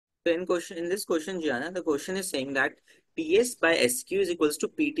So in this question, Gianna, the question is saying that PS by SQ is equals to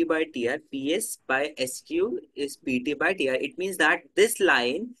PT by TR. PS by SQ is PT by TR. It means that this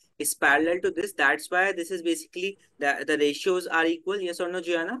line is parallel to this. That's why this is basically the ratios are equal. Yes or no,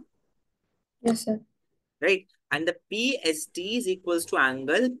 Gianna? Yes, sir. Right? And the PST is equals to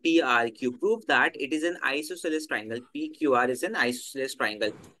angle PRQ. Prove that it is an isosceles triangle. PQR is an isosceles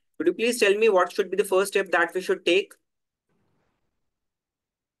triangle. Could you please tell me what should be the first step that we should take?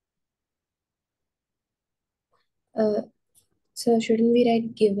 Uh, so shouldn't we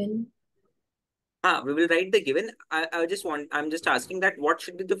write given? We will write the given. I'm just asking that what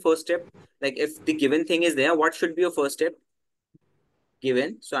should be the first step? Like if the given thing is there, what should be your first step?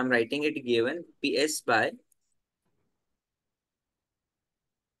 Given. So I'm writing it given PS by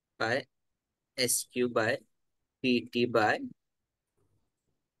SQ by PT by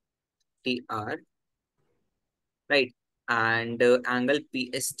TR, right? And angle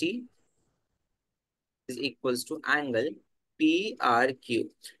PST is equals to angle PRQ.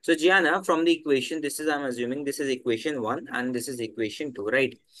 So Gianna, from the equation, this is I'm assuming this is equation one and this is equation two,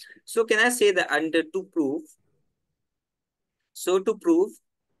 right? So can I say that under to prove? So to prove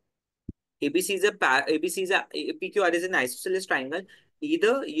ABC is a PQR is an isosceles triangle.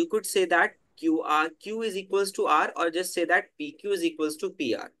 Either you could say that Q is equals to R or just say that PQ is equals to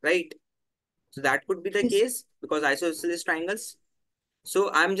PR, right? So that could be the Yes, case because isosceles triangles.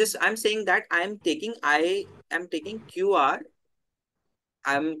 So I'm saying that I am taking QR.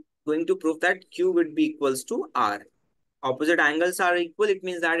 I'm going to prove that Q would be equals to R. Opposite angles are equal. It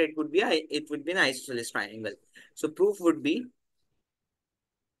means that it would be an isosceles triangle. So proof would be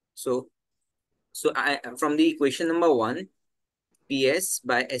so so I from the equation number one, PS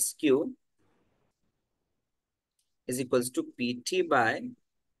by SQ is equals to PT by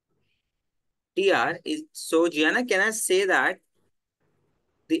TR is so Gianna, can I say that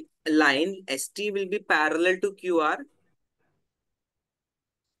the line ST will be parallel to QR?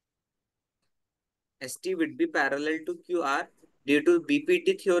 ST would be parallel to QR due to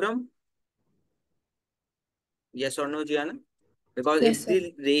BPT theorem? Yes or no, Gianna? Because yes, if sir.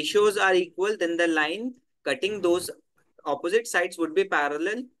 the ratios are equal, then the line cutting those opposite sides would be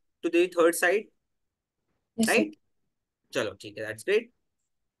parallel to the third side, Yes, sir. right? Chalo, okay, that's great.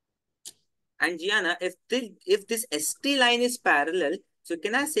 And Gianna, if this ST line is parallel, so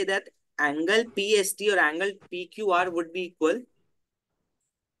can I say that angle PST or angle PQR would be equal?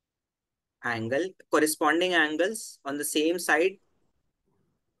 Angle, corresponding angles on the same side.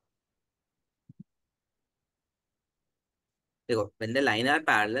 देखो, when the line are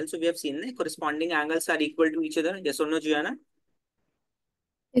parallel, so we have seen the corresponding angles are equal to each other. Yes or no, Gianna?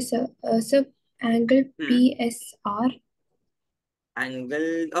 Yes, sir. So angle Hmm. PSR.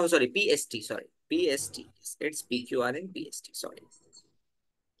 Angle, oh, sorry, PST, sorry. PST. Yes, it's PQR and PST, sorry.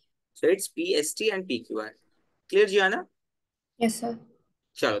 So it's PST and PQR. Clear, Gianna? Yes, sir.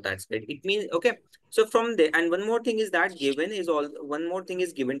 Sure, that's great. It means, okay. So from there, and one more thing is that one more thing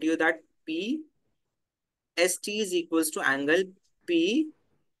is given to you that PST is equals to angle PRQ.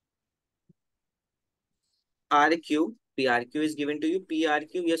 PRQ is given to you.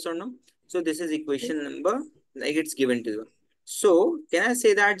 PRQ, yes or no? So this is equation number, like it's given to you. So can I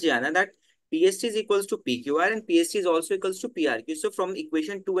say that, Gianna, that PST is equals to PQR and PST is also equals to PRQ. So from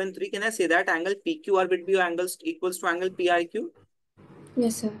equation 2 and 3, can I say that angle PQR would be angles equals to angle PRQ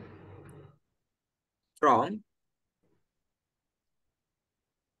Yes, sir. from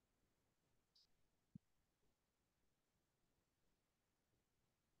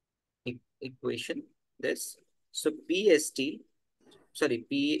equation this. So PQR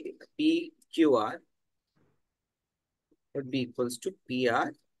would be equals to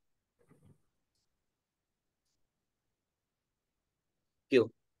PRQ.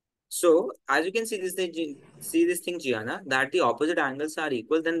 So as you can see this thing, Gianna, that the opposite angles are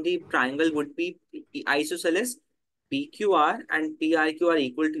equal, then the triangle would be isosceles. PQR and PRQ are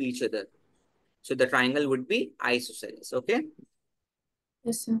equal to each other. So the triangle would be isosceles. Okay.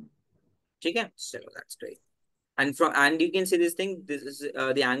 Yes, sir. Okay. So that's great. And you can see this thing. This is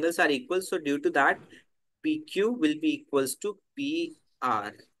the angles are equal. So due to that, PQ will be equals to PR.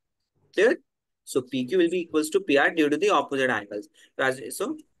 Clear? So PQ will be equals to PR due to the opposite angles.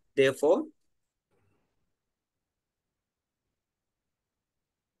 So therefore,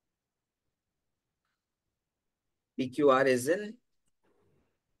 PQR is in.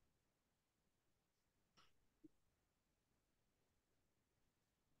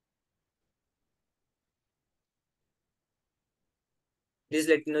 Please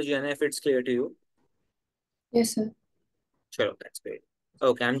let me know, Gianna, if it's clear to you. Yes, sir. Sure, that's great.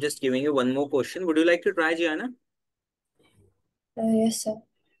 Okay, I'm just giving you one more question. Would you like to try, Gianna? Yes, sir.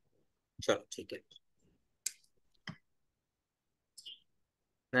 चलो ठीक है.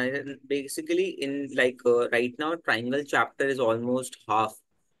 Now, basically, in like right now, triangle chapter is almost half.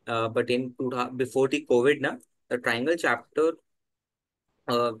 But before the COVID, now the triangle chapter,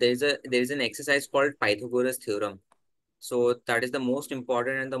 there is an exercise called Pythagoras theorem. So that is the most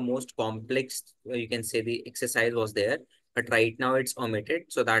important and the most complex. You can say the exercise was there, but right now it's omitted.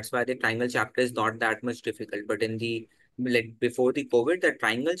 So that's why the triangle chapter is not that much difficult. But in the like before the COVID, the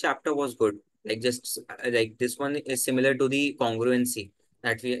triangle chapter was good. Like just like this one is similar to the congruency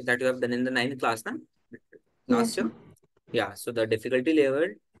that you have done in the ninth class, na? Yes, Last sir. year. Yeah. So the difficulty level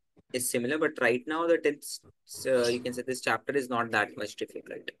is similar, but right now that it's you can say this chapter is not that much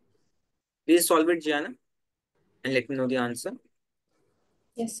difficult. Please solve it, Gianna, and let me know the answer.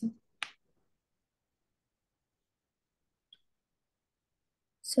 Yes, sir.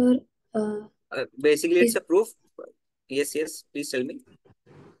 Sir, Basically, it's is a proof. Yes, yes. Please tell me.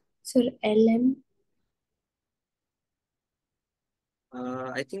 Sir LM?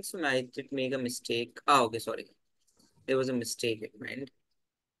 I think so. I did make a mistake. Ah, okay. Sorry. There was a mistake at my end.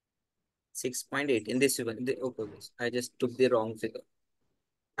 6.8 in this one. Okay, okay. I just took the wrong figure.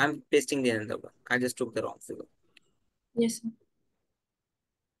 I'm pasting the another one. I just took the wrong figure. Yes, sir.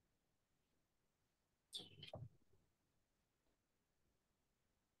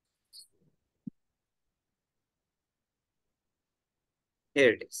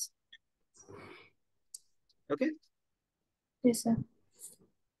 Here it is. Okay. Yes, sir.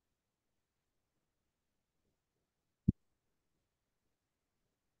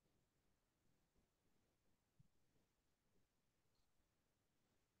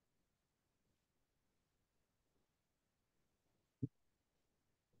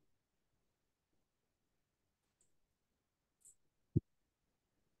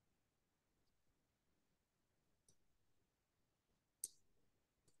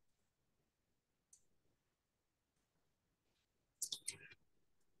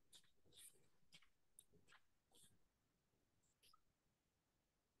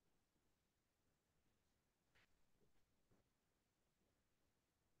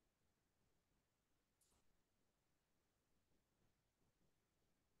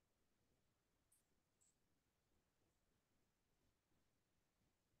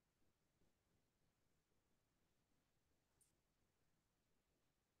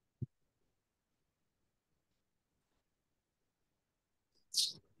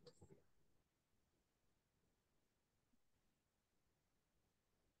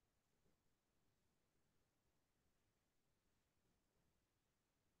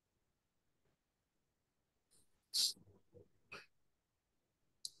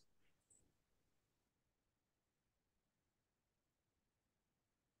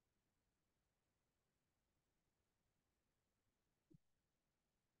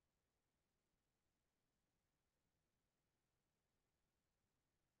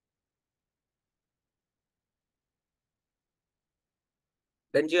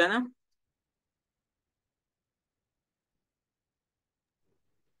 Then Gianna.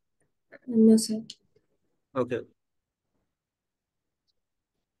 No, sir. Okay.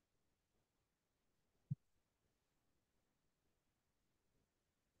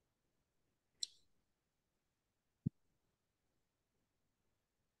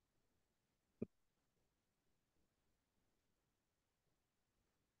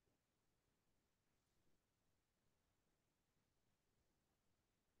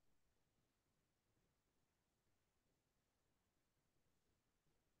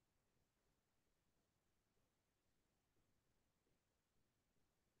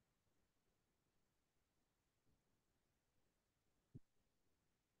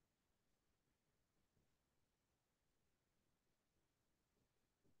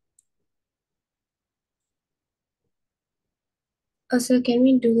 Sir, can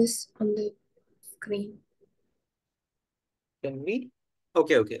we do this on the screen? Can we?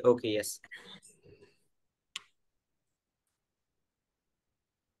 Okay, okay, okay. Yes.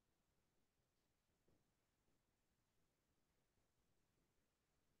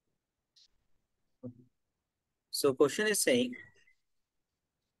 So question is saying,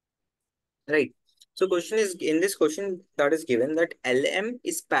 right. So question is in this question that is given that LM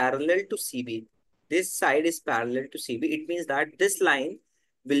is parallel to CB. This side is parallel to CB. It means that this line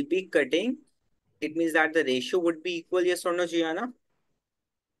will be cutting. It means that the ratio would be equal. Yes or no, Gianna?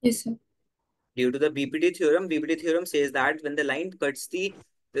 Yes, sir. Due to the BPT theorem says that when the line cuts the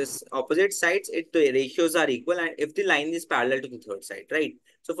this opposite sides, the ratios are equal, and if the line is parallel to the third side, right?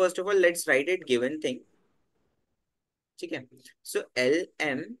 So first of all, let's write it given thing. Okay. So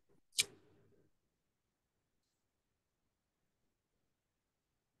LM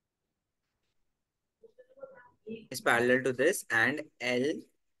is parallel to this and LN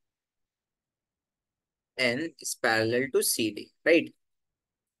is parallel to CD, right?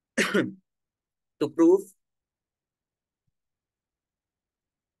 To prove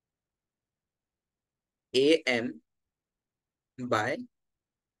AM by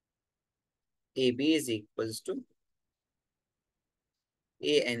AB is equals to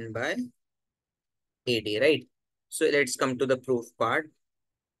AN by AD, right? So let's come to the proof part.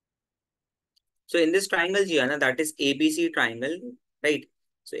 So in this triangle, Gianna, that is ABC triangle, right?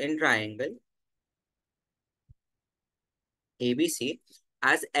 So in triangle ABC,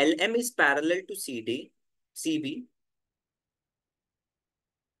 as LM is parallel to CB,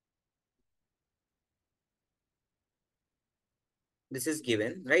 this is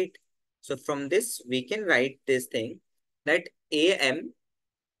given, right? So from this, we can write this thing that AM,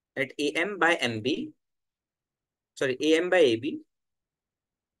 that AM by MB, sorry, AM by AB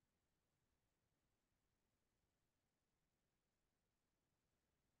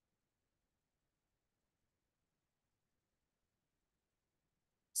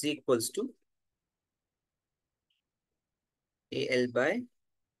is equals to AL by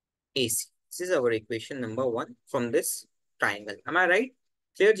AC. This is our equation number one from this triangle. Am I right?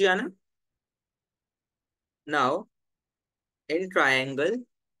 Clear, Gianna? Now, in triangle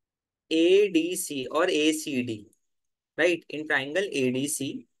ADC or ACD, right? In triangle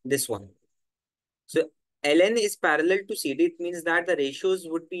ADC, this one. So ln is parallel to CD. It means that the ratios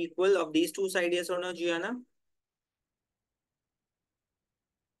would be equal of these two sides, yes or no, Gianna?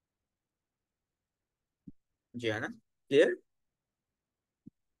 Gianna, clear?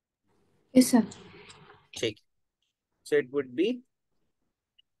 Yes, sir. Check. So it would be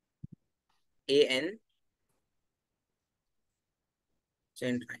AN, so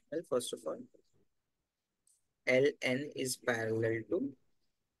in triangle, first of all, LN is parallel to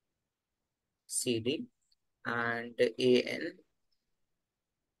CD and AN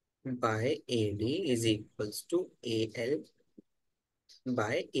by AD is equals to AL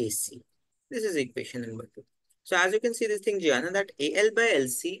by AC. This is equation number two. So as you can see this thing, Gianna, that AL by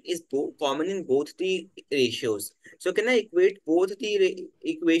LC is common in both the ratios. So can I equate both the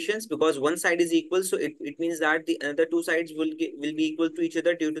equations because one side is equal, so it means that the other two sides will be equal to each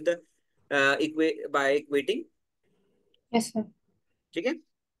other due to the by equating. Yes, sir. Okay.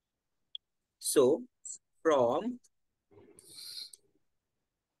 So from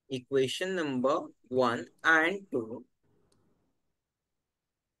equation number one and two,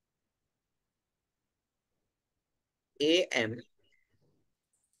 AM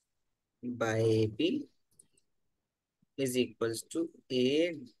by B is equals to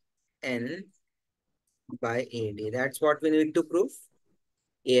AN by AD. That's what we need to prove.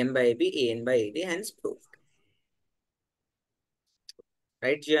 AM by AB, AN by AD, hence proved.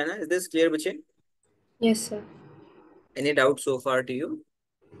 Right, Gianna? Is this clear, Bache? Yes, sir. Any doubt so far to you?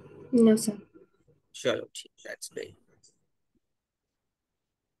 No, sir. Sure, that's great.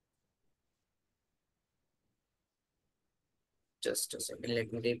 Just a second.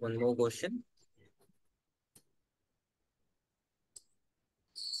 Let me take one more question.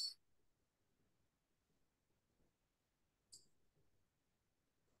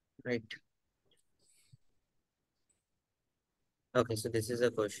 Right. Okay, so this is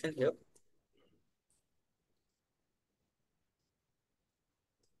a question here.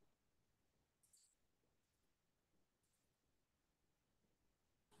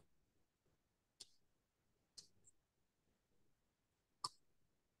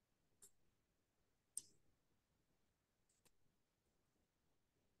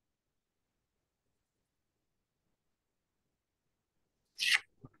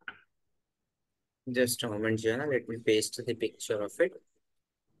 Just a moment, Gianna. Let me paste the picture of it.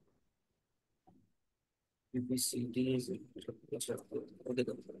 UPCD is okay.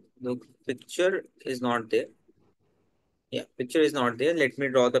 The picture is not there. Yeah, picture is not there. Let me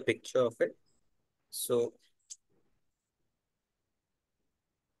draw the picture of it. So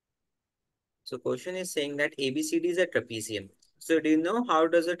question is saying that ABCD is a trapezium. So do you know how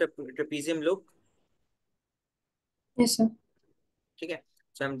does a trapezium look? Yes, sir. Okay.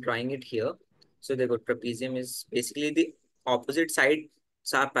 So I'm drawing it here. So the trapezium is basically the opposite sides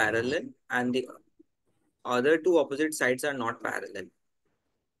are parallel and the other two opposite sides are not parallel.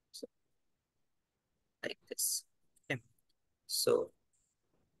 So like this. Okay. So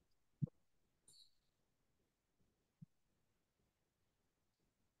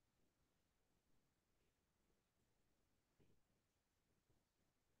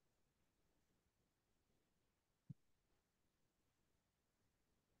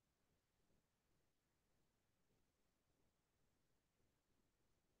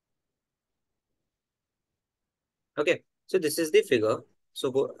Okay, so this is the figure.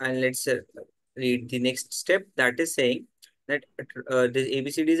 So go and let's read the next step, that is saying that the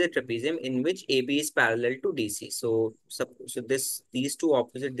ABCD is a trapezium in which AB is parallel to DC. So these two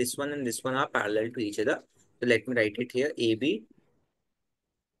opposite, this one and this one, are parallel to each other. So let me write it here. AB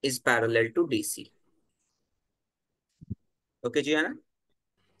is parallel to DC. Okay, Gianna?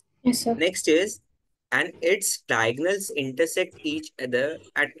 Yes, sir. Next is, and its diagonals intersect each other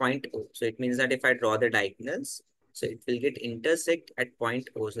at point O. So it means that if I draw the diagonals, so it will get intersect at point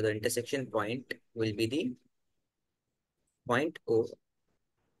O. So the intersection point will be the point O.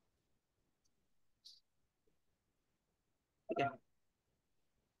 Okay.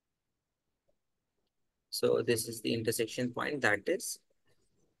 So this is the intersection point, that is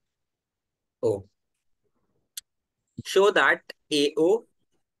O. Show that AO,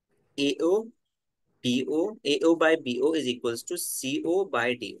 AO, BO, AO by BO is equals to CO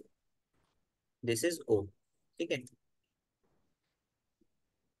by DO. This is O. Okay.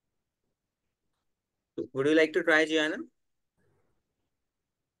 Would you like to try, Gianna?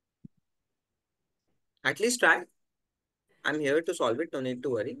 At least try. I'm here to solve it. No need to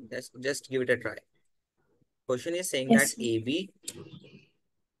worry. Just give it a try. Question is saying that Yes, sir. AB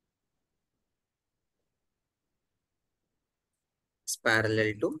is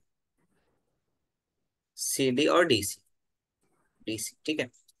parallel to CD or DC. DC. ठीक है.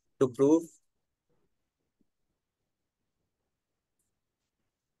 To prove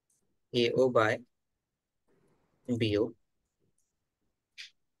AO by BO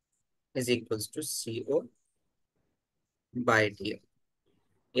is equals to CO by DO.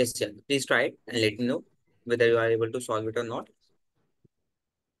 Yes, sir. Please try it and let me know whether you are able to solve it or not.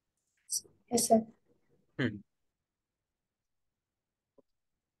 Yes, sir. Hmm.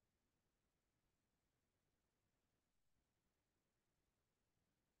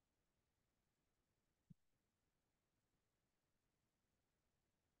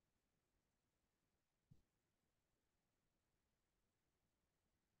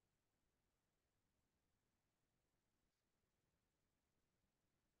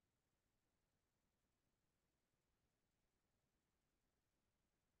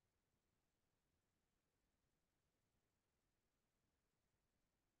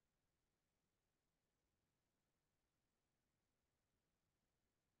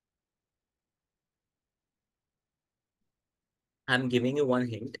 I'm giving you one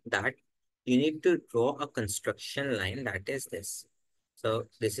hint that you need to draw a construction line, that is this. So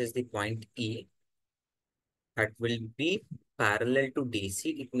this is the point E that will be parallel to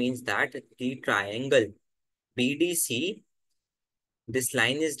DC. It means that the triangle BDC, this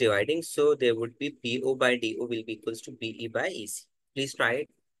line is dividing, so there would be PO by DO will be equals to BE by EC. Please try it.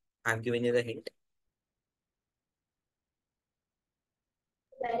 I've given you the hint.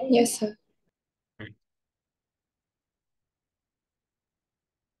 Yes, sir. Hmm.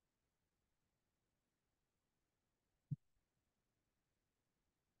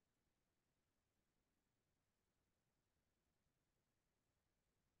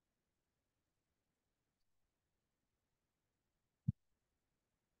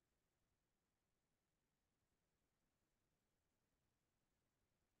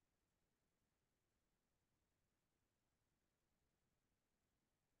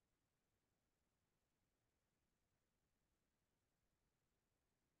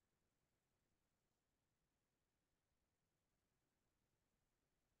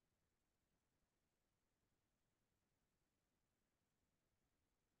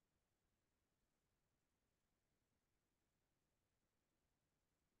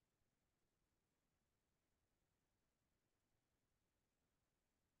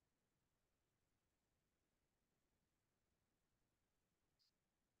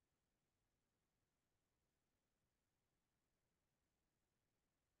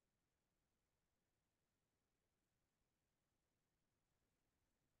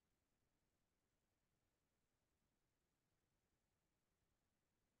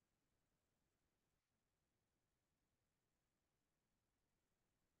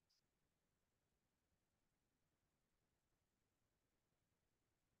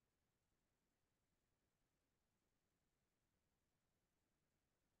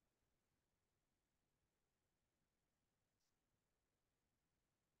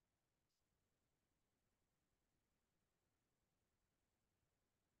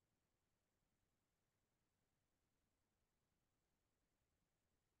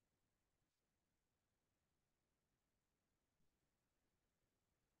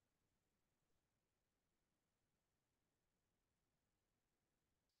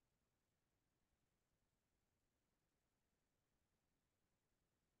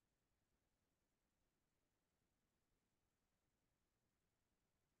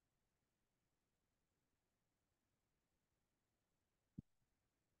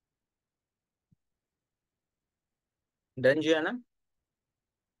 Done, Gianna?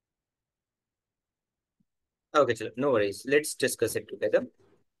 Okay, chalo, no worries. Let's discuss it together.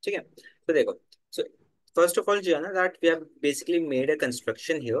 ठीक है? So देखो. So first of all, Gianna, that we have basically made a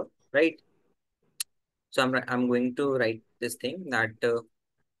construction here, right? So I'm going to write this thing that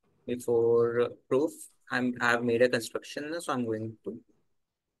before proof, I've made a construction, so I'm going to.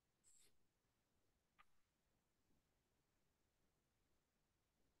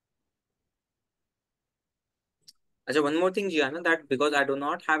 Achha, one more thing, Gianna, that because I do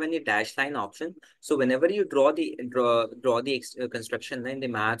not have any dash line option, so whenever you draw the construction in the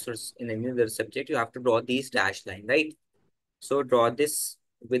maths or in any other subject, you have to draw these dash line, right? So draw this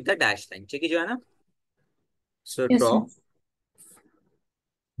with the dash line. Check it, Gianna. So Yes, sir. draw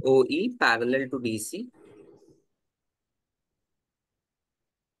OE parallel to DC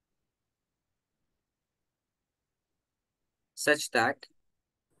such that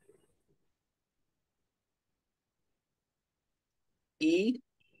E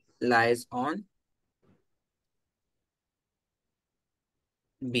lies on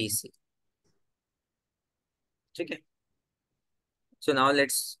BC. Okay. So now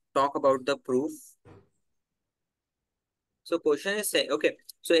let's talk about the proof. So question is say, okay.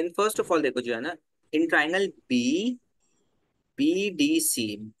 So in first of all, देखो जो है ना, in triangle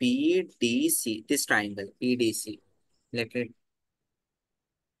BDC, this triangle BDC. Let it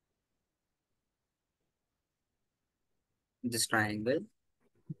this triangle.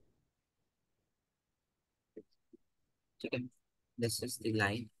 Okay. This is the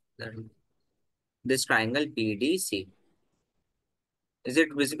line. This triangle BDC. Is it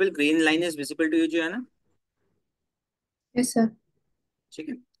visible? Green line is visible to you, Gianna? Yes, sir.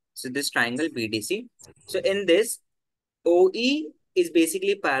 Okay. So this triangle BDC. So in this, OE is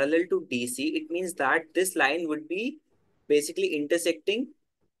basically parallel to DC. It means that this line would be basically intersecting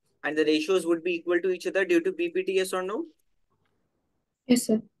and the ratios would be equal to each other due to BPT, yes or no? Yes,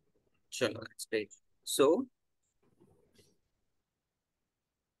 sir. Sure, that's great. So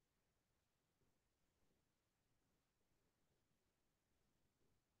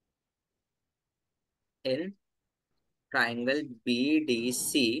in triangle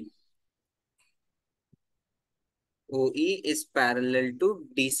BDC, OE is parallel to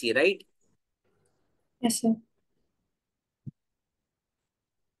DC, right? Yes, sir.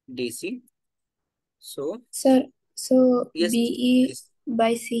 DC. So Sir, so yes, BE this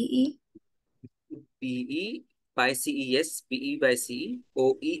by CE? BE by CE, yes, BE by CE,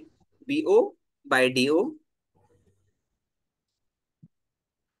 OE, BO by DO,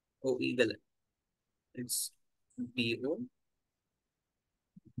 OE, well, it's BO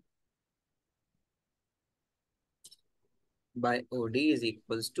by OD is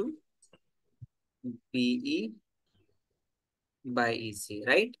equals to BE by EC,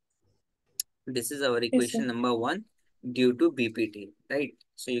 right? This is our Yes, sir. equation number one due to BPT, right?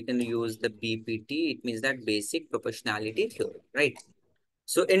 So you can use the BPT, it means that basic proportionality theorem, right?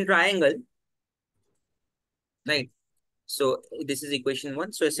 So in triangle, right? So this is equation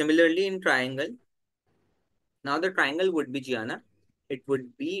one. So similarly in triangle, now the triangle would be Gianna. It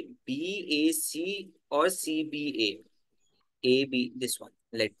would be BAC or CBA. AB, this one.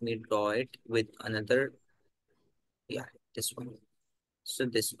 Let me draw it with another, yeah, this one. So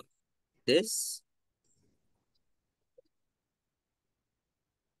this one. This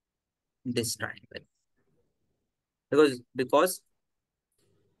triangle. Because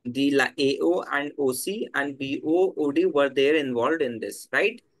the AO and OC and BOOD were there involved in this,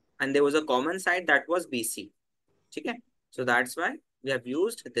 right? And there was a common side that was BC. Okay? So that's why we have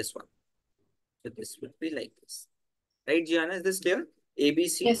used this one. So this would be like this. Right, Gianna? Is this clear?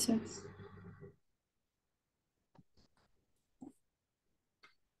 ABC. Yes, sir.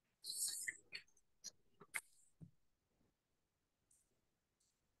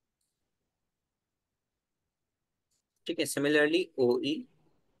 Okay. Similarly, OE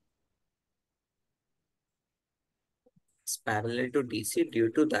is parallel to DC. Due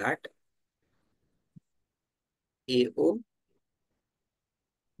to that, AO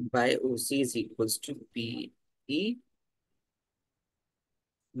by OC is equals to BE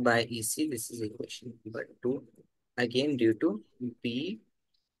by EC. This is equation number two. Again, due to BPT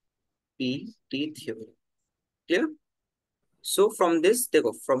theorem. Clear? So from this, they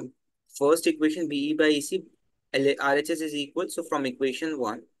go from first equation BE by EC, RHS is equal. So from equation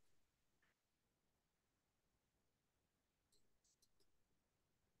one,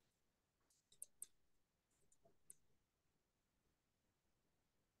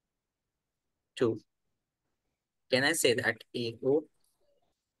 to can I say that AO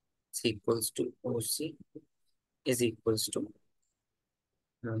is equals to OC is equals to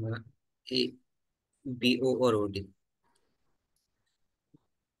uh, A BO or OD.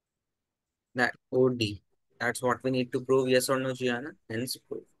 That OD. That's what we need to prove, yes or no, Gianna? Hence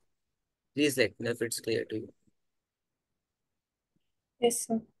prove. Please let me know if it's clear to you. Yes,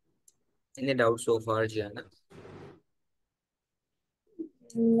 sir. Any doubt so far, Gianna?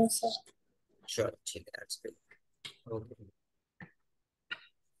 No, sir. Sure, Chile, that's great. Okay.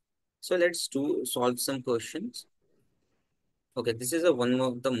 So let's do solve some questions. Okay, this is one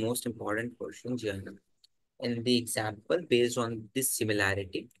of the most important questions, Gianna. In the example, based on this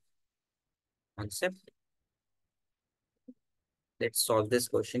similarity concept, let's solve this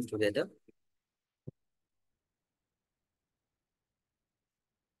question together.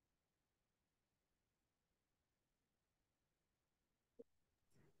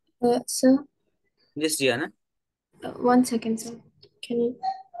 Sir, Yes, Gianna. 1 second, sir. Can you,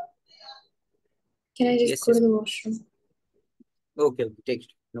 can I just Yes, go to yes. the washroom? Okay, okay, take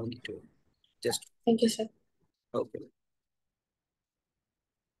it. No need to. Just Thank you, sir. okay.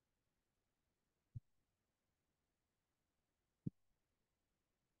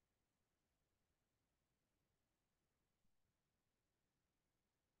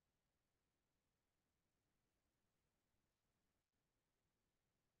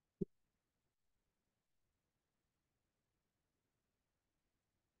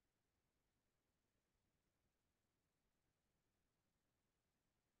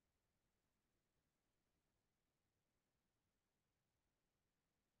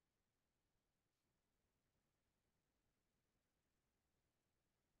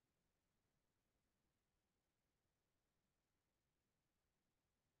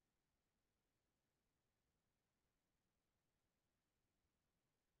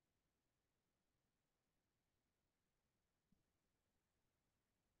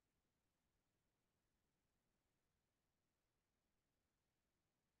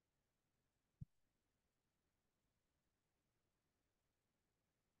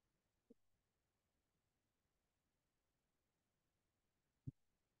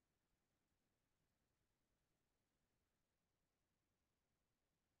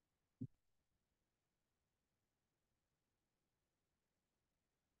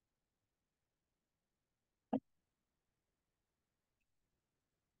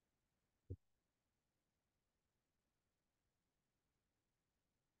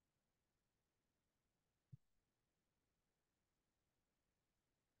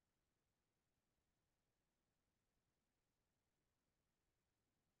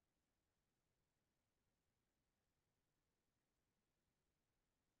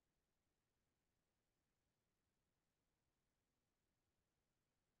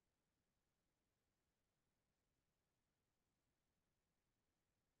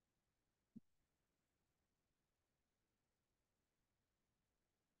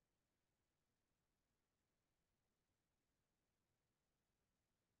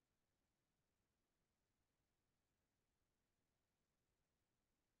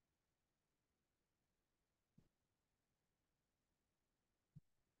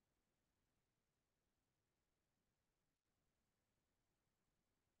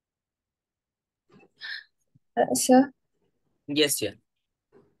 Sir, Yes, yeah.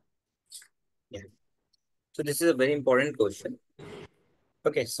 Yeah. So this is a very important question.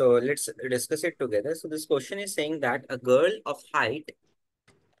 Okay, so let's discuss it together. So this question is saying that a girl of height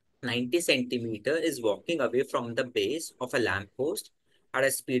 90 centimeter is walking away from the base of a lamppost at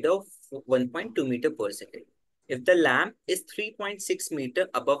a speed of 1.2 meter per second. If the lamp is 3.6 meter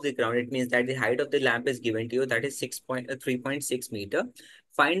above the ground, it means that the height of the lamp is given to you, that is 3.6 meter.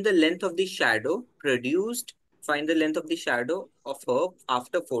 Find the length of the shadow produced. Find the length of the shadow of her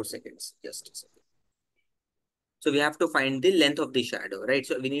after 4 seconds. Just a second. So we have to find the length of the shadow, right?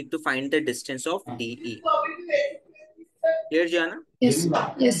 So we need to find the distance of DE. Here, Gianna? yes,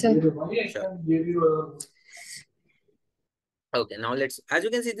 yes, sir. Sure. Okay, now let's, as you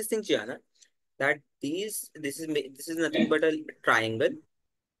can see this thing, Gianna, that this is nothing but a triangle,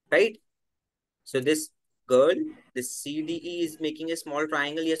 right? So this girl, this CDE is making a small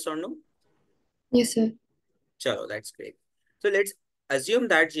triangle, yes or no? Yes, sir. Chalo, that's great. So let's assume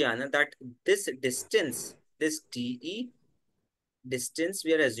that, Gianna, that this distance, this DE distance,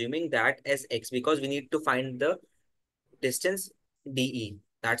 we are assuming that as X because we need to find the distance DE.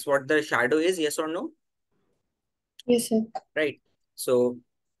 That's what the shadow is, yes or no? Yes, sir. Right. So,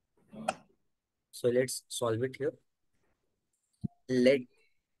 so let's solve it here. Let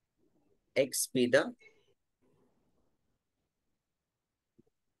X be the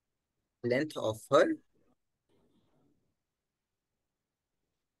length of her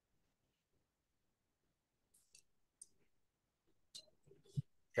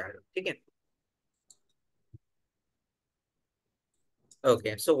shadow. ठीक है?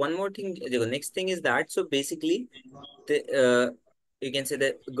 Okay, so one more thing, the next thing is that, so basically, the you can say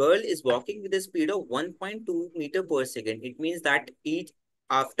the girl is walking with a speed of 1.2 meter per second. It means that each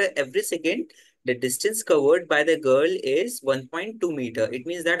after every second, the distance covered by the girl is 1.2 meter. It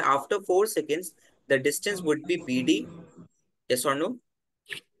means that after 4 seconds, the distance would be BD. Yes or no?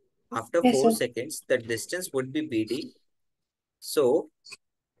 After Yes, 4 sir. seconds, the distance would be BD. So,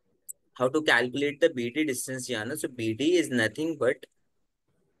 how to calculate the BD distance, Gianna? So, BD is nothing but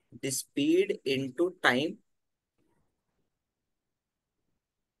the speed into time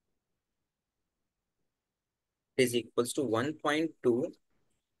is equals to 1.2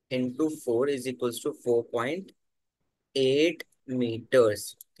 into 4 is equals to 4.8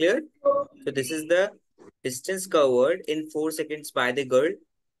 meters. Clear? So this is the distance covered in 4 seconds by the girl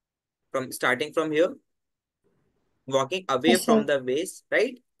from starting from here, walking away Yes, from sir. the base,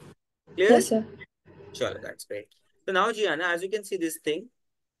 right? Clear? Yes, sir. Sure, that's great. So now, Gianna, as you can see this thing,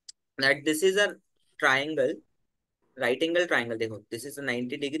 that this is a triangle, right angle triangle. देखो, this is a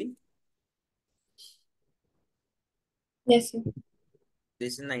 90 degree. Yes, sir.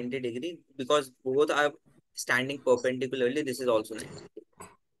 This is 90 degree because both are standing perpendicularly. This is also 90,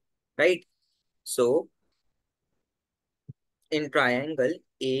 right? So in triangle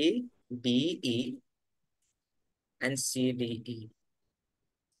ABE and CDE,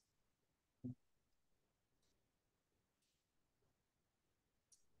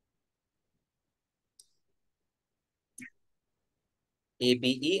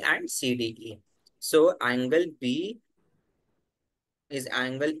 ABE and CDE. So angle B is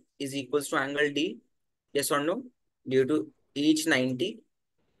equals to angle D. Yes or no? Due to each 90.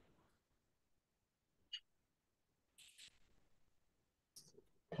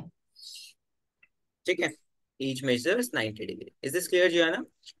 Okay. Each measures 90 degree. Is this clear, Gianna?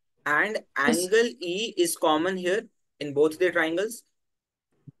 And Yes. angle E is common here in both the triangles.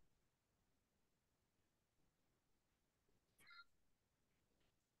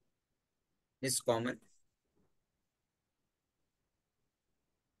 Is common.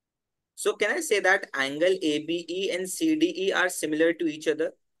 So can I say that angle ABE and CDE are similar to each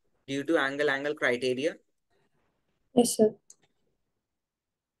other due to angle criteria? Yes, sir.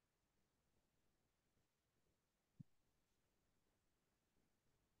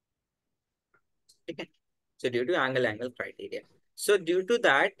 Okay. So due to angle criteria. So due to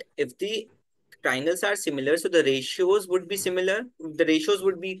that, if the triangles are similar, so the ratios would be similar. The ratios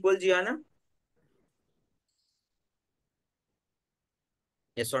would be equal, Gianna?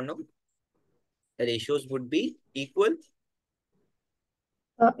 Yes or no? The ratios would be equal,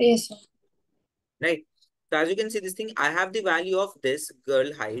 Yes, sir. right? So as you can see this thing, I have the value of this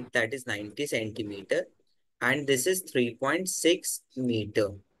girl height that is 90 centimeter and this is 3.6 meter.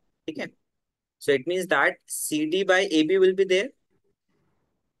 Okay. So it means that CD by AB will be there.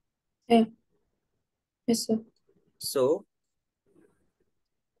 Yeah. Yes, sir. So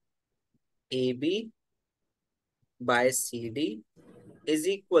AB by CD is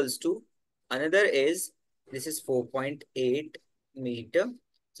equals to another is this is 4.8 meter.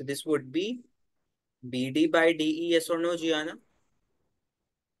 So this would be BD by DE. Yes or no, Gianna?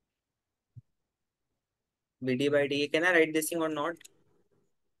 BD by DE. Can I write this thing or not?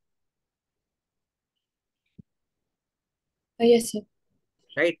 Yes, sir.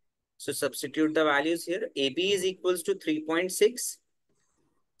 Right. So substitute the values here. AB is equals to 3.6.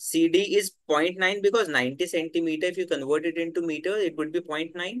 CD is zero point 0.9 because 90 centimeter, if you convert it into meter, it would be zero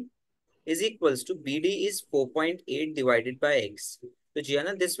point 0.9 is equals to BD is 4.8 divided by X. So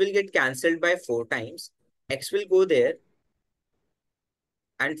Gianna, this will get cancelled by 4 times. X will go there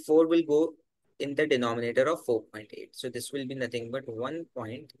and 4 will go in the denominator of 4.8. So this will be nothing but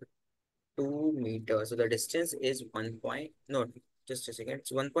 1.2 meters. So the distance is 1 point, no, just a second.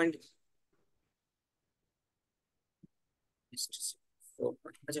 It's 1 point, just 4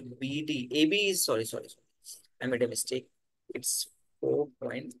 point, अच्छा, BD, AB is, sorry. I made a mistake. It's 4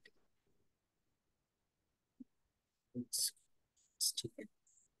 point, it's,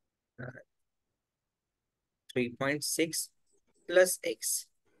 uh, 3.6 plus X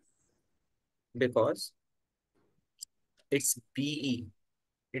because it's BE.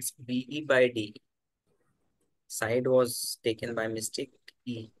 It's BE by D. Side was taken by mistake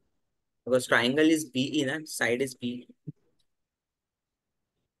E. Because triangle is BE, na? Side is BE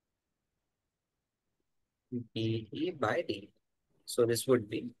by D. So this would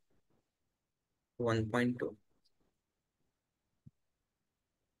be 1.2.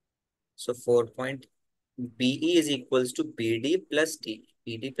 So 4 point BE is equals to BD plus D.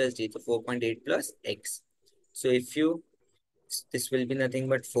 BD plus D. So 4.8 plus X. So if you, this will be nothing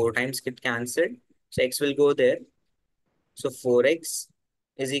but 4 times get cancelled. So X will go there. So 4x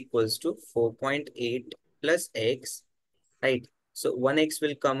is equals to 4.8 plus x, right? So 1x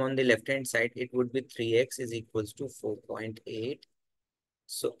will come on the left hand side. It would be 3x is equals to 4.8.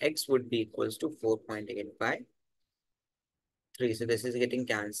 So x would be equals to 4.8 by 3. So this is getting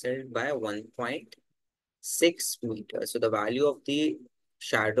cancelled by 1.6 meters. So the value of the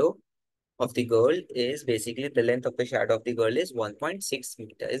shadow of the girl is basically the length of the shadow of the girl is 1.6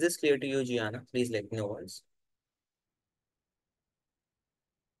 meter. Is this clear to you, Gianna? Please let me know once.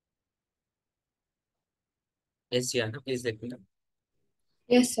 Yes, Gianna, please let me know.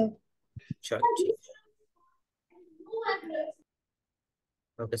 Yes, sir. Sure.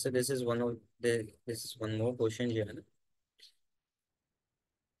 Okay, so this is this is one more question, Gianna,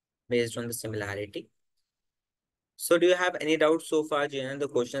 based on the similarity. So do you have any doubts so far, Gianna, the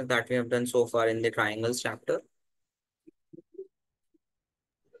questions that we have done so far in the triangles chapter?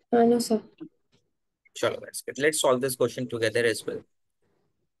 No, sir. Sure, that's good. Let's solve this question together as well.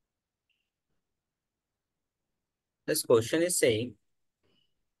 This question is saying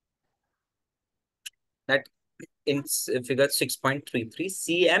that in figure 6.33,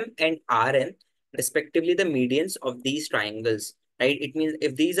 CM and RN, respectively, the medians of these triangles, right? It means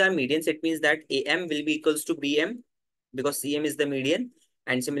if these are medians, it means that AM will be equals to BM because CM is the median.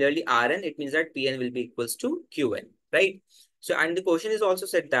 And similarly, RN, it means that PN will be equals to QN, right? So, and the question is also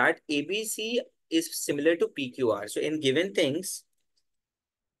said that ABC is similar to PQR. So, in given things,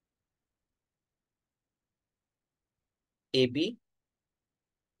 ABC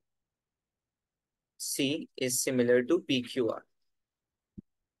is similar to PQR.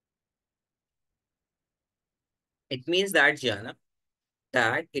 It means that, Gianna,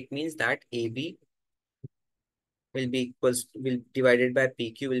 that it means that AB will be equals will divided by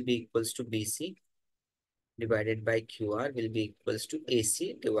PQ will be equals to BC divided by QR will be equals to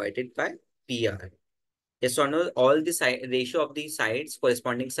AC divided by PR. Yes or no? All the side ratio of the sides,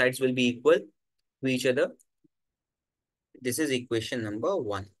 corresponding sides will be equal to each other. This is equation number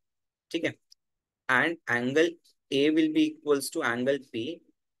 1. Okay. And angle A will be equals to angle P.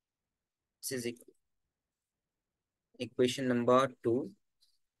 This is equation number 2.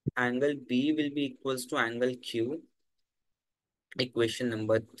 Angle B will be equals to angle Q. Equation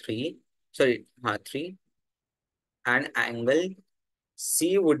number 3. Sorry, 3. And angle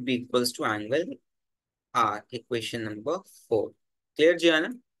C would be equals to angle R. Equation number 4. Clear, Gianna?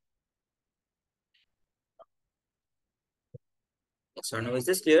 Yes or no? Is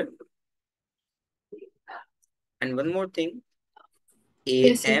this clear? And one more thing,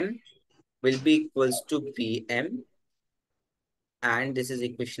 Yes, sir. AM will be equals to PM, and this is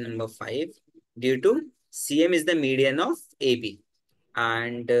equation number 5 due to CM is the median of AB,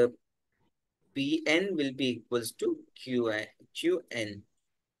 and PN will be equals to QN.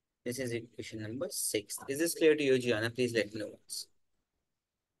 This is equation number 6. Is this clear to you, Gianna? Please let me know once.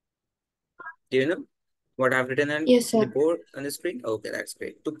 Do you know what I've written on Yes, the sir. board on the screen? Okay, that's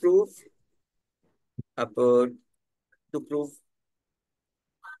great. To prove about to prove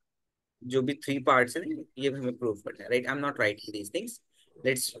जो भी three parts है ना ये हमें prove करना है right I am not writing these things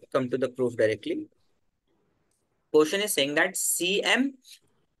let's come to the proof directly question is saying that cm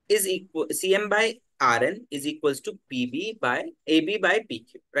is equal cm by rn is equals to pb by ab by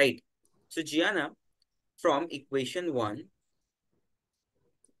pq, right? So Gianna, from equation 1,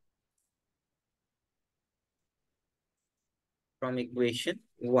 from equation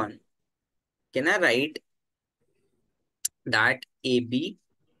 1, can I write that ab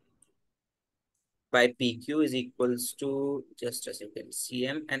by pq is equals to, just a second,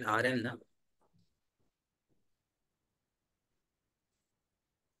 cm and rn na?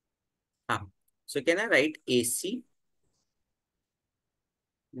 Ah. So can I write ac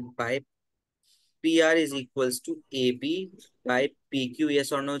by PR is equals to AB by PQ,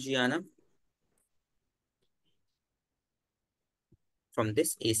 yes or no, Gianna? From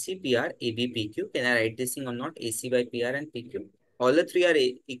this AC, PR, AB, PQ, can I write this thing or not? AC by PR and PQ. All the three are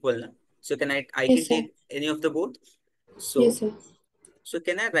equal now. So can I Yes, can sir. take any of the both. Yes, So, sir. so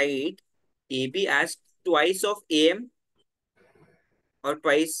can I write AB as twice of AM or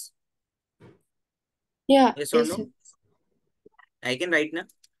twice, Yeah, yes or yes, no? sir. I can write now.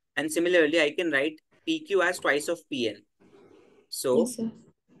 And similarly, I can write PQ as twice of PN. So Yes, sir.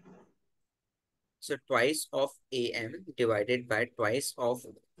 So twice of AM divided by twice of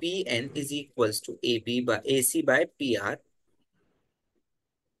PN is equals to AB by AC by PR.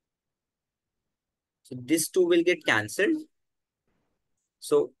 So this two will get cancelled.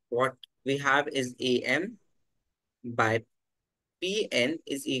 So what we have is AM by PN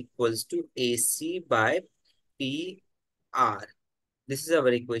is equals to AC by PR. This is our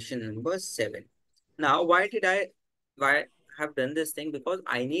equation number 7. Now, why I have done this thing, because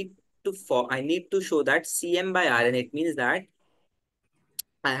I need to show that CM by RN. It means that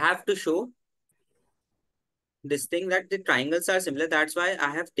I have to show this thing that the triangles are similar. That's why I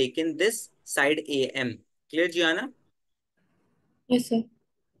have taken this side AM. Clear, Gianna? Yes, sir.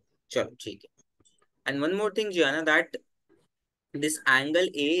 Chalo, theek hai. And one more thing, Gianna, that this angle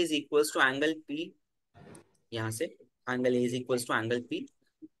A is equals to angle P. यहाँ से angle A is equals to angle P.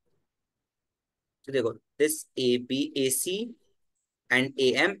 So देखो, this AB, AC and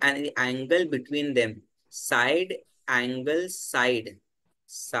AM and the angle between them. Side, angle, side.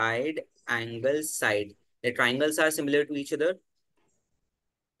 Side, angle, side. The triangles are similar to each other.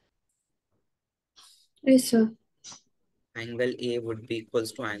 Yes, sir. Angle A would be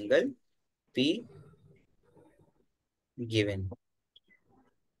equals to angle P given.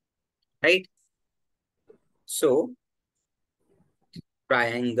 Right? So,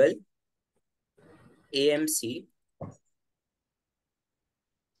 triangle AMC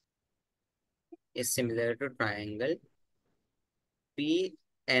is similar to triangle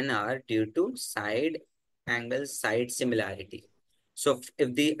PNR due to side angle side similarity. So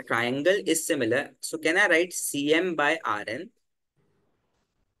if the triangle is similar, so can I write CM by RN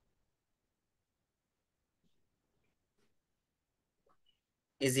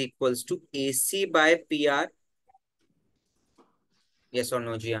is equals to AC by PR? Yes or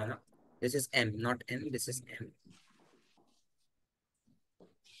no, Gianna? This is M, not N. This is M.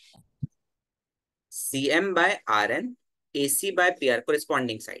 CM by RN, AC by PR,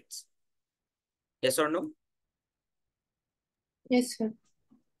 corresponding sides. Yes or no? Yes, sir.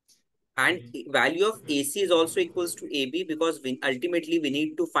 And value of AC is also equals to AB, because ultimately we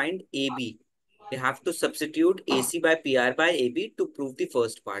need to find AB. We have to substitute AC by PR by AB to prove the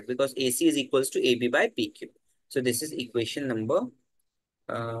first part, because AC is equals to AB by PQ. So this is equation number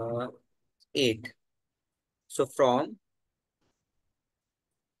 8. So from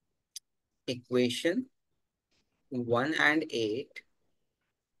equation 1 and 8,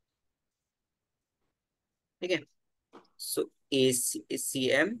 again, so AC,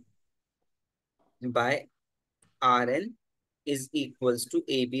 CM by RN is equals to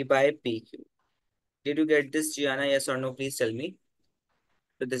AB by PQ. Did you get this, Gianna? Yes or no? Please tell me.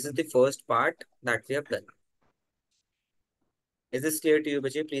 So this is the first part that we have done. Is this clear to you,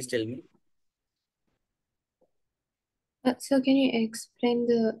 Bache? Please tell me. Sir, can you explain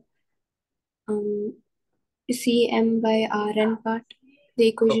the um CM by RN part, the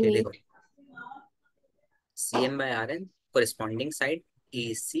equation Okay, 8? देखो. CM by RN, corresponding side,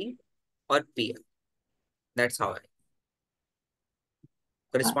 AC or PR. That's how I. Yes,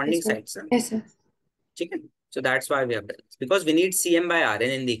 Corresponding sir. sides, sir. Yes, sir. Chicken. So that's why we have done this. Because we need CM by RN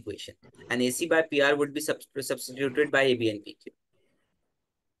in the equation. And AC by PR would be substituted by AB and PQ.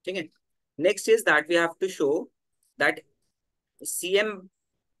 Okay. Next is that we have to show that CM,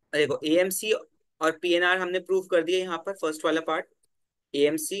 देखो AMC और PNR हमने prove कर दिया यहाँ पर first वाला part.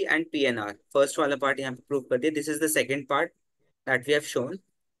 AMC and PNR first वाला part यहाँ पे प्रूव कर दिया. This is the second part that we have shown.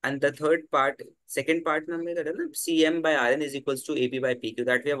 And the third part, second part में हमने करा ना CM by RN is equals to AB by PQ.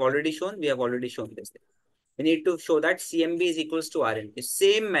 That we have already shown. We have already shown this thing. We need to show that CMB is equals to RN. The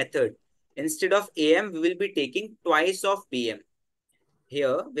same method. Instead of AM, we will be taking twice of PM.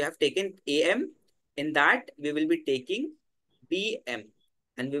 Here, we have taken AM. In that, we will be taking BM.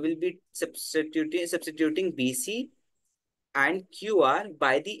 And we will be substituting BC and QR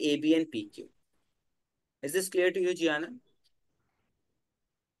by the AB and PQ. Is this clear to you, Gianna?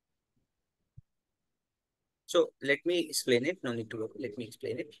 So let me explain it. No need to work. Let me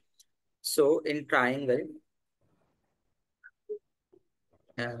explain it. So in triangle,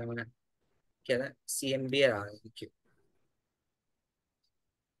 क्या था? CMB और RQ.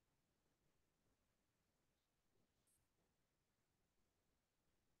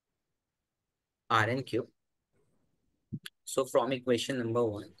 RNQ. So from equation number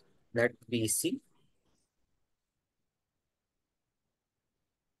 1, that BC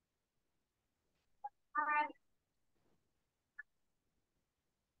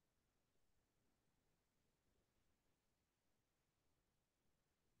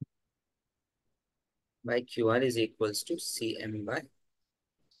by QR is equals to CM by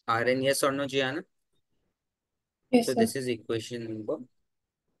RN. Yes or no, Gianna? Yes, So sir. this is equation number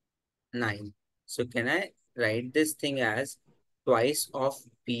 9. So can I write this thing as twice of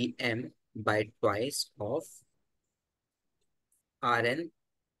PM by twice of RN,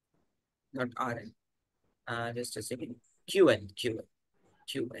 not RN, just a second, QN.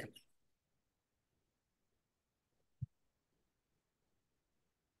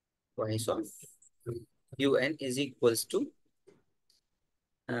 Twice of UN is equals to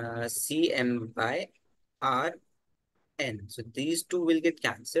CM by RN. n. So these two will get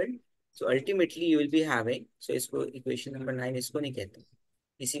cancelled. So ultimately you will be having, so इसको equation number 9 इसको नहीं कहते,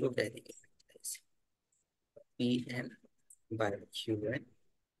 इसी को कह देंगे Pn by Qn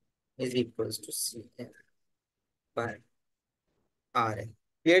is equals to Cn by Rn.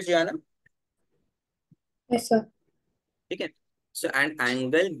 Clear Gianna? Yes, sir. ठीक है. So and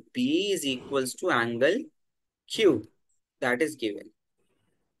angle B is equals to angle Q, that is given.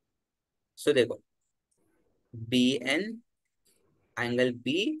 So देखो Bn angle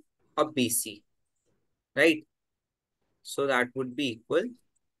B और BC, right? So that would be equal.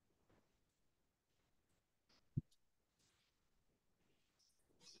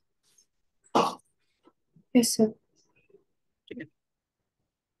 Yes, sir. ठीक है.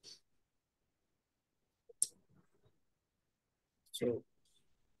 So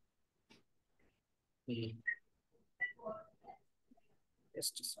we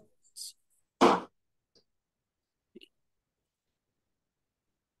just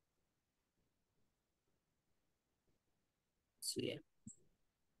see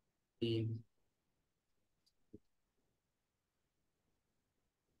B.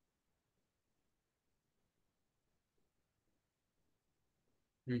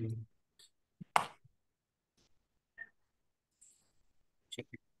 Hmm. ठीक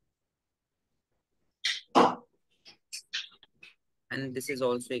है. And this is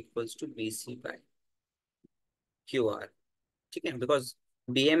also equals to BC by QR. ठीक है, because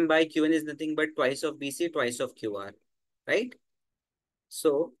BM by QN is nothing but twice of BC, twice of QR, right?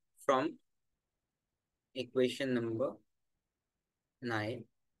 So from equation number 9,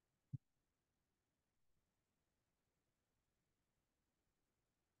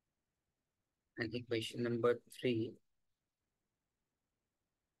 and equation number 3,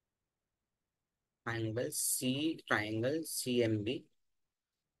 angle C triangle CMB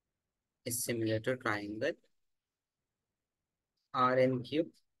is similar to triangle RNQ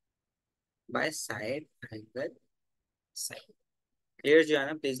by side angle side. Clear,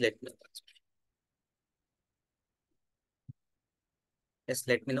 Gianna? Please let me know. Yes,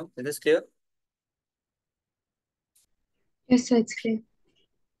 let me know. Is this clear? Yes, sir. It's clear.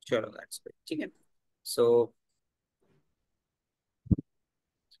 Sure, that's great. ठीक है. So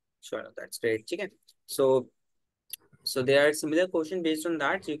sure, that's great. ठीक है. So there are similar question based on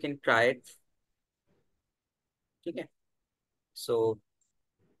that. So you can try it. ठीक है. So